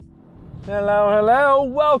Hello, hello.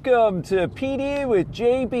 Welcome to PD with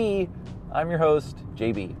JB. I'm your host,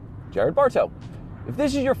 JB, Jared Bartow. If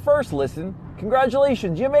this is your first listen,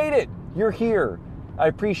 congratulations, you made it. You're here. I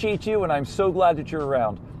appreciate you, and I'm so glad that you're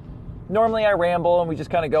around. Normally I ramble and we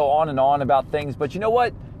just kind of go on and on about things, but you know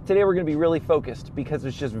what? Today we're going to be really focused because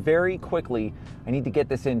it's just very quickly, I need to get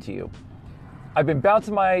this into you. I've been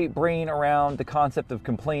bouncing my brain around the concept of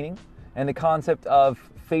complaining and the concept of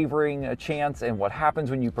favoring a chance and what happens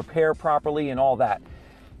when you prepare properly and all that.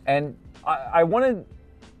 And I want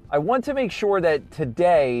to make sure that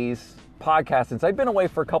today's podcast, since I've been away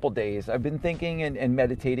for a couple days, I've been thinking and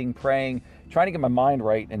meditating, praying, trying to get my mind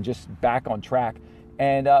right and just back on track.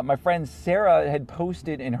 And my friend Sarah had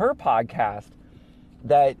posted in her podcast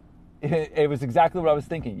that it was exactly what I was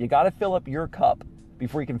thinking. You got to fill up your cup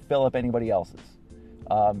before you can fill up anybody else's.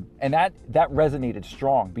 And that resonated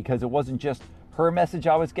strong because it wasn't just her message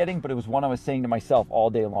I was getting, but it was one I was saying to myself all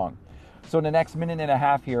day long. So in the next minute and a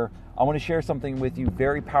half here, I want to share something with you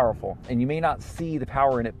very powerful. And you may not see the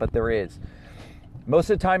power in it, but there is. Most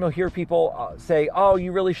of the time you'll hear people say, oh,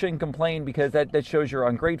 you really shouldn't complain because that shows you're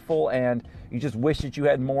ungrateful and you just wish that you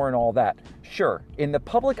had more and all that. Sure, in the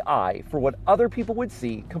public eye, for what other people would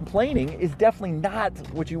see, complaining is definitely not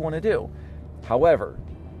what you want to do. However,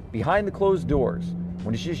 behind the closed doors,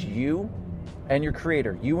 when it's just you and your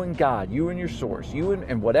creator, you and God, you and your source, you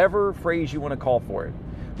and whatever phrase you want to call for it,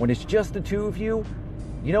 when it's just the two of you,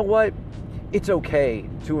 you know what? It's okay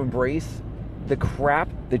to embrace the crap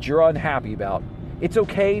that you're unhappy about. It's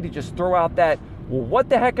okay to just throw out that, well, what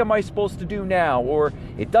the heck am I supposed to do now? Or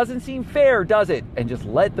it doesn't seem fair, does it? And just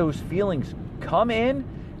let those feelings come in,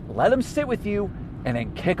 let them sit with you, and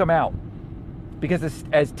then kick them out. Because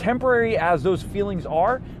as temporary as those feelings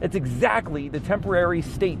are, it's exactly the temporary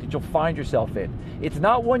state that you'll find yourself in. It's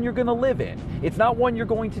not one you're going to live in. It's not one you're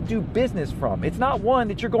going to do business from. It's not one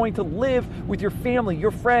that you're going to live with your family, your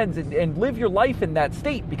friends, and live your life in that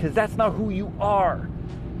state, because that's not who you are.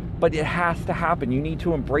 But it has to happen. You need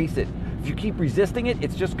to embrace it. If you keep resisting it,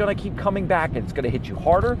 it's just going to keep coming back, and it's going to hit you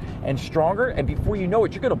harder and stronger. And before you know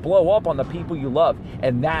it, you're going to blow up on the people you love.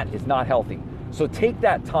 And that is not healthy. So take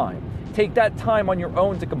that time. Take that time on your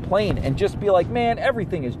own to complain and just be like, man,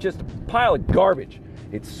 everything is just a pile of garbage.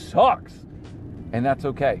 It sucks. And that's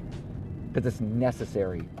okay, because it's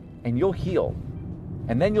necessary, and you'll heal.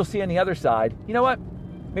 And then you'll see on the other side, you know what?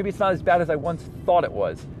 Maybe it's not as bad as I once thought it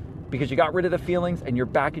was, because you got rid of the feelings and you're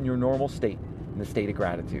back in your normal state, in the state of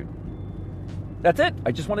gratitude. That's it.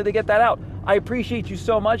 I just wanted to get that out. I appreciate you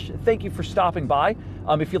so much. Thank you for stopping by.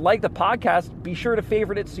 If you like the podcast, be sure to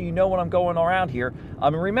favorite it so you know when I'm going around here.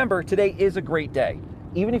 And remember, today is a great day.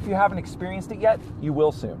 Even if you haven't experienced it yet, you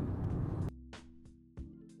will soon.